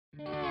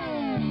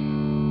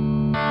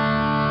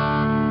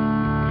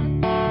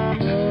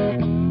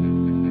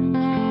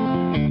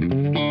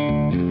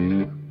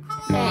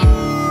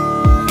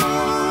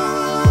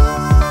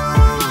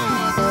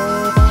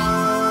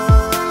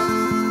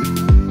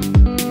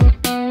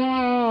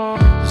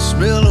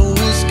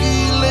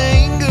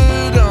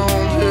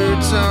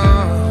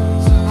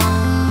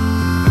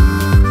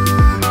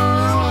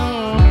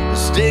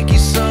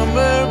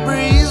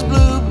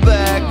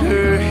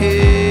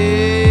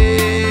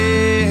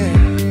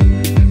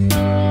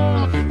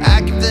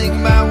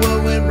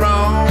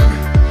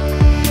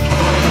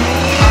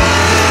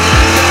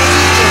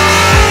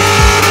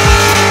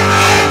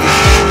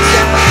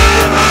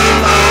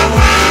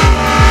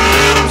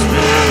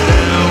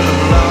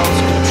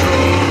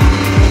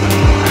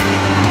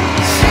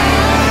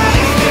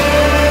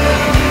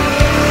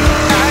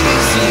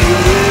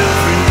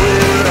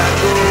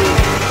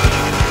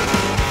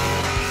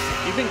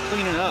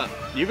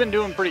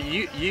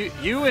pretty.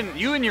 You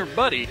and your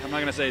buddy. I'm not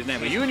gonna say his name,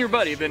 but you and your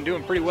buddy have been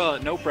doing pretty well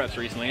at no preps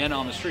recently and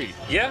on the street.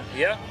 Yeah.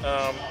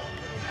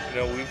 You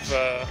know,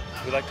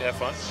 we like to have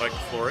fun, like to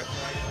floor it,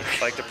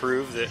 like to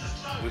prove that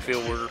we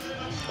feel we're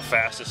the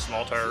fastest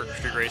small tire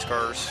street race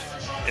cars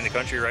in the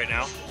country right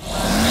now.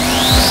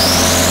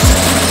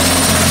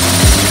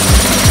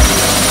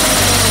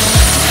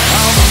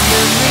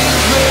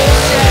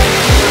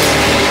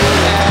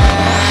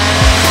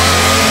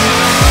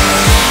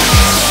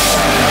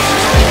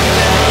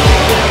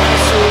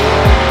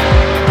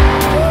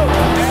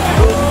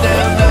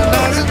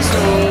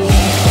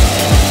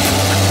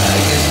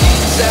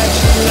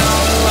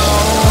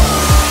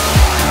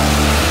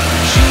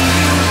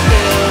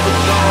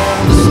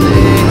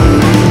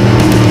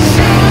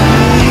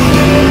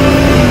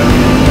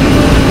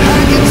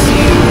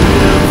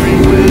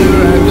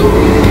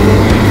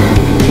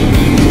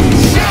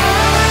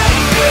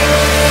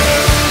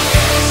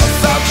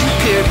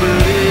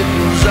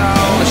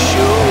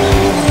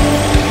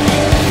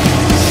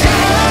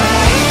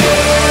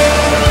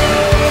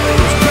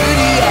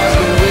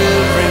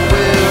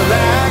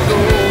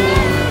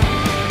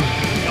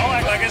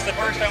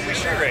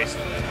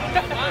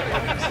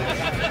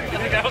 You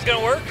think that was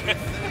gonna work?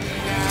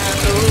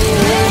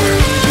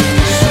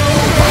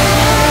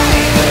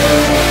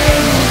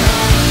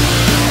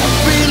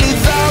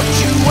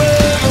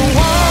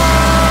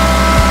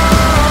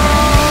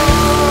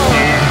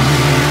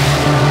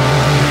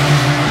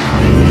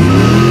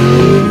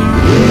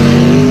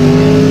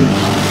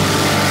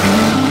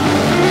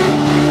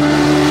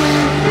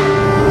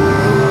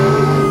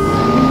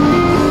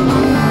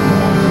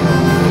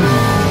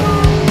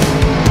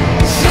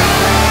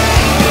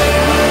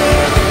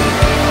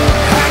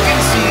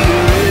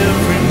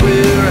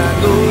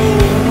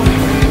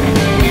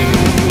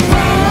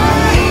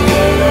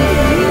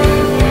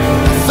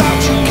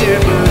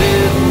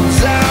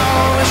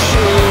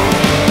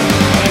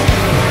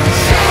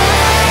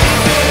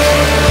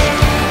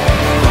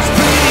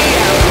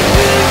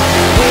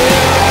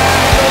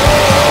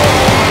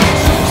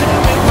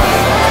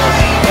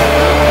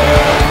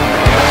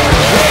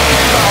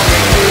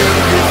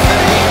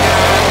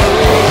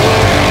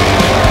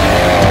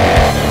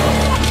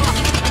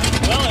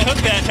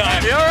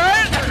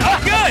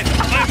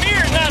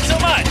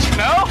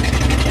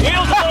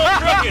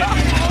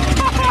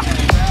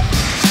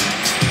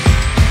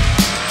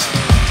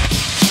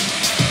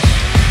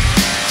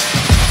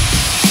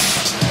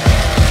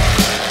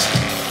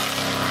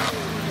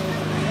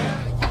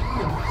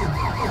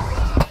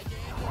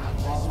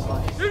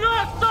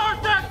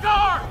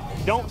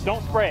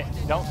 Don't spray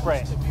it. Don't spray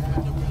it.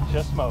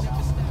 Just smoke.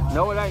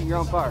 No, it ain't. You're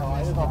on fire. Oh,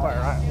 it is on fire,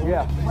 right?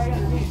 Yeah.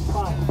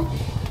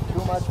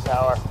 Too much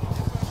power.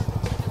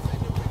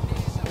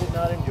 Did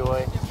not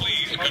enjoy.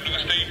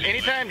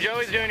 Anytime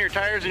Joey's doing your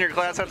tires in your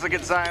class, that's a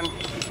good sign.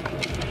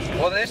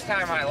 Well, this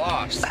time I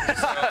lost, so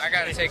I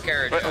got to take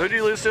care of it. Who do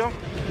you lose to?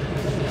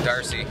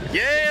 Darcy.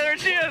 Yeah, there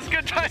she is.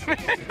 Good timing.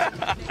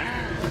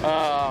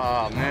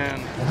 Oh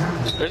man,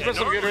 there's been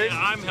some good races.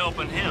 I'm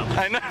helping him.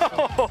 I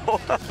know.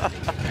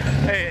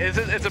 Hey,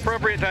 it's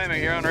appropriate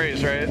timing. You're on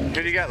race, right? Who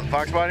do you got?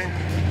 Fox Body?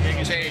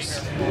 Chase.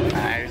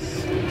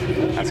 Nice.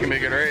 That's gonna be a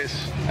good race.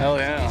 Hell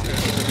yeah.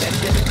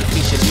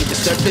 We should leave the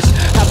surface.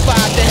 High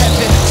five to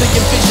heaven, to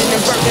your vision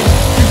and burden.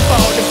 You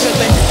fall to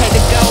feeling, had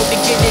to go to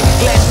get it.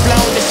 Glass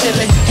blown to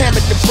ceiling,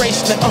 hammered the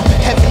bracelet.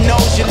 Heaven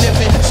knows you're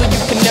living, so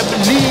you can never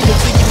leave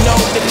until you know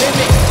the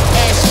limit.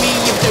 Ask me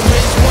if there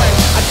is one.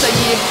 I'll tell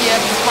you if you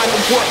ever find a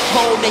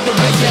workhole, nigga,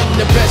 I am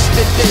the best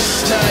at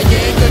this. Nah,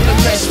 you ain't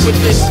gonna mess with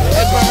this.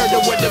 Ever heard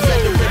of what the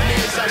veteran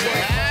is? I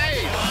work.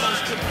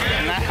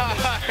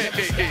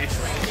 Nice.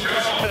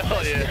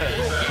 Hell yeah.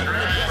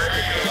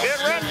 Good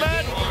run,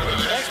 bud.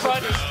 Thanks,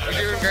 bud. You're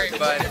doing great,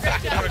 bud.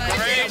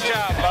 Great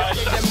job, bud.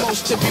 The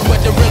most to be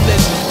what the real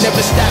is.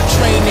 Never stop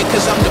training,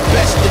 cause I'm the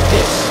best at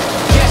this.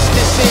 Yes,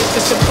 this is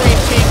the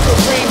Supreme King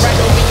Kareem. Right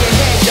over your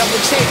head,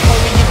 double take,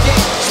 homie, your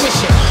dick.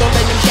 Swish it, don't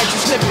let them catch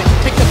you slipping.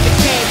 Pick up the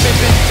can,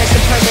 ribbon, that's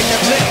a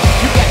permanent blip.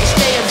 You got to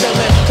stay a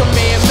villain. Come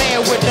in, man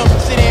with them.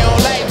 See, they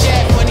don't like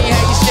that. Funny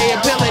how you stay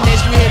appealing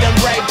as you hit them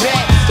right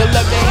back. The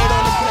love they hit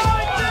on the plate.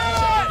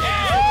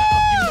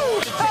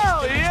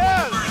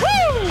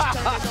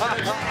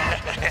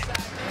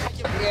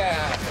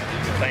 Yeah.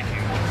 Thank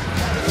you.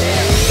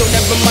 Don't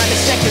never mind the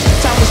seconds,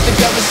 time was to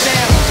govern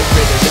sound. The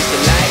rhythm is the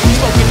light,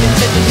 spoken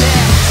into the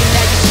now. So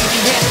now you see the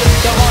answer,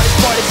 the hardest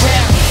part is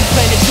how. You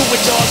plan to do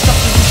it all,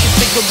 something you should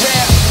figure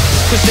out.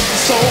 Cause if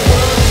this whole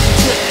world is a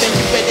trip, then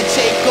you better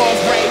take off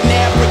right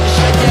now. Bring the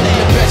shit in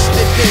the best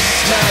of this.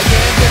 Nah, you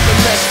ain't gonna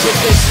mess with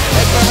this.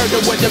 Ever heard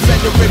of what the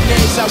veteran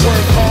is? I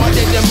work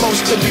harder than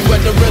most to be what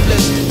the real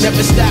is.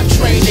 Never stop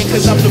training,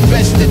 cause I'm the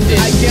best at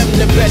this. I am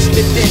the best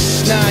at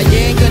this. Nah,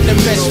 you ain't gonna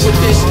mess with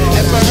this.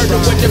 Ever heard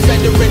of what the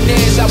veteran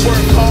is? I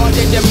work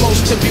harder than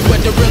most to be what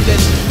the real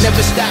is.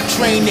 Never stop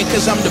training,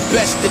 cause I'm the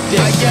best at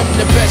this. I am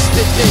the best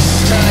at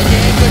this. Nah, you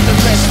ain't gonna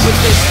mess with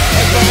this.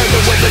 Ever heard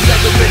of what the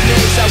veteran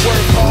is? I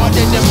work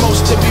harder than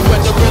most to be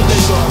what the real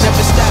is.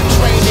 Never stop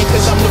training,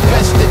 cause I'm the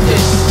best at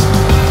this.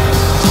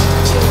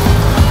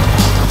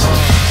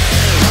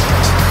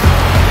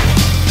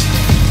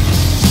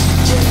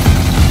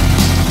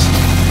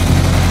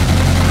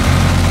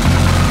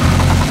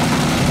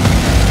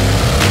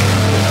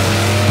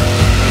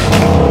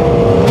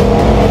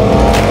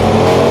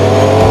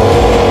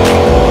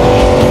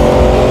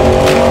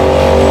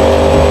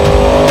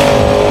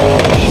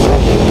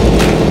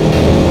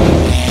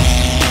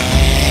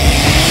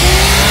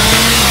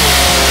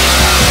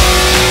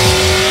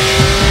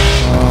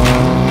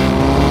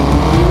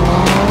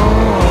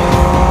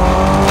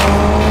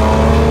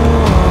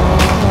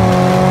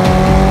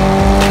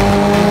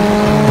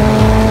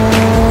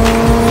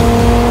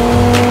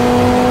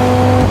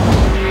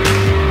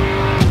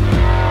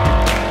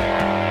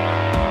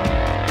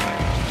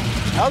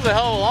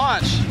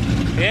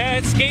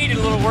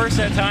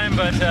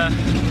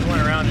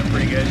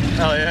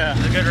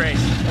 a good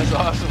race. That's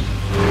awesome.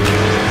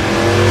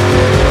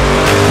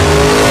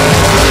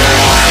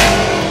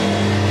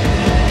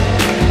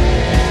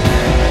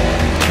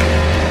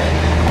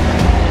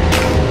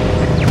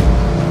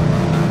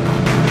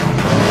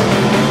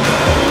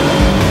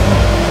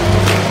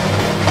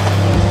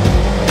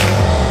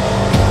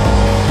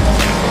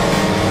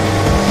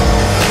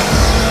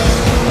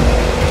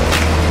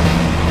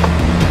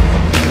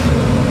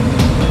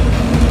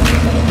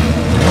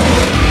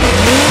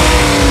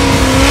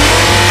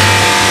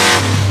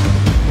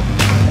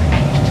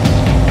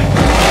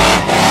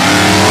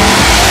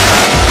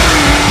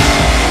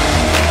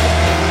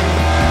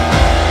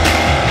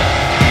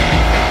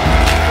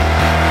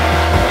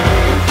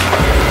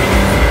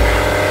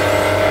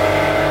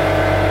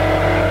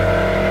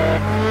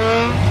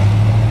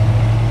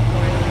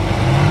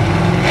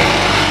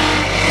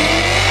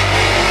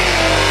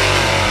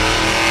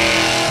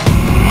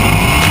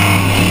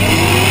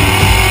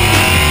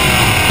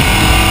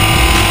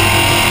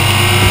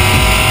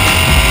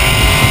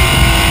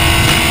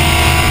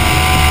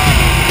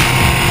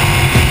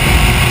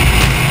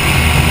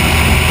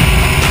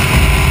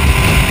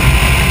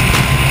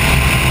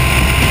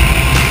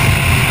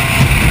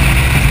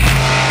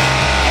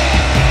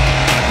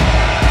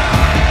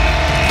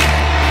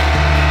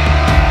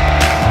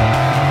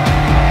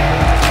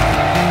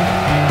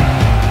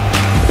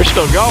 We're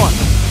still going.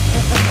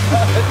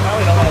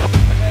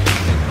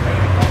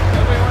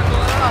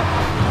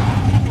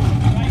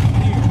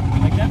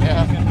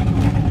 Yeah.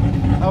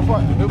 How far?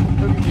 Who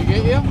did he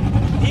get you?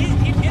 He's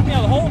getting me out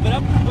of the hole,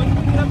 but when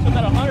we get up to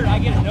about 100, I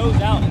get a nose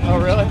out. Oh,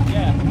 really?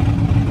 Yeah.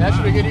 That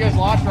should be good. You guys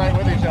launched right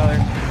with each other.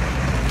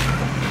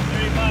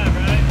 35,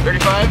 right?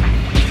 35?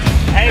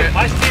 Hey,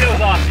 my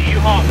speedo's off, so you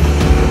honk.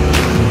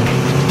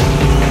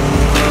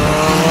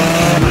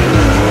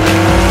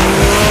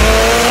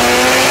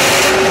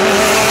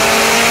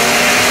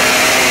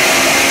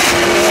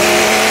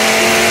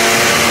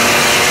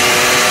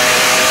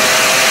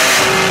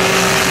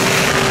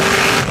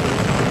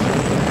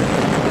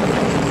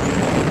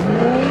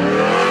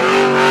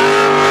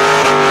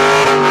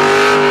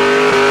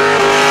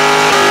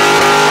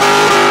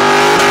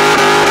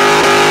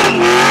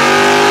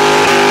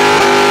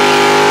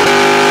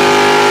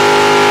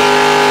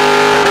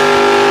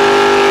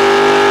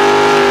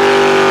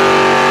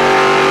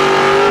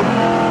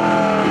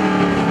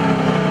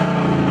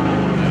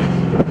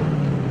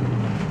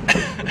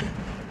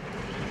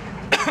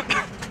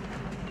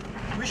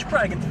 We should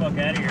probably get the fuck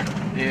out of here.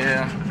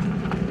 Yeah.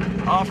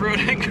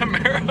 Off-roading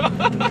Camaro.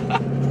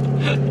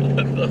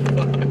 What the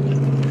fuck?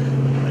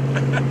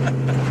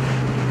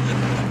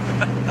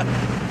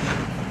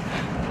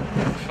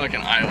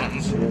 Fucking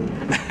islands.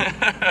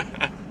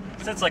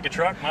 Sits like a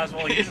truck, might as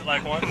well use it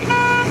like one.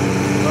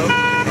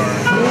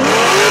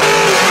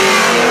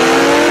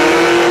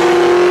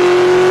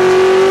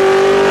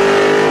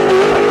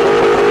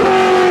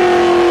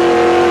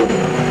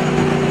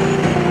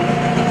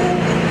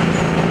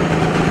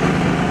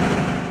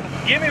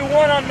 Give me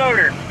one on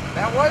motor.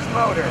 That was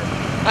motor.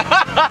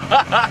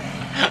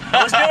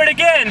 Let's do it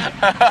again.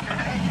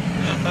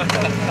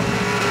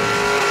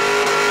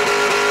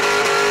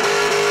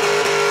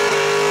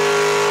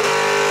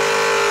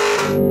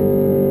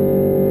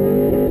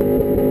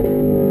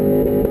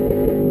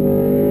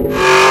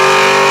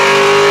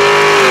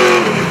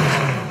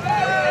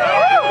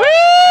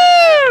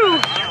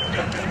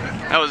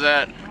 How was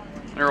that?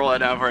 Let me roll that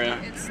down for you.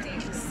 It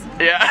stinks.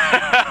 Yeah,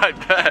 I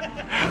bet.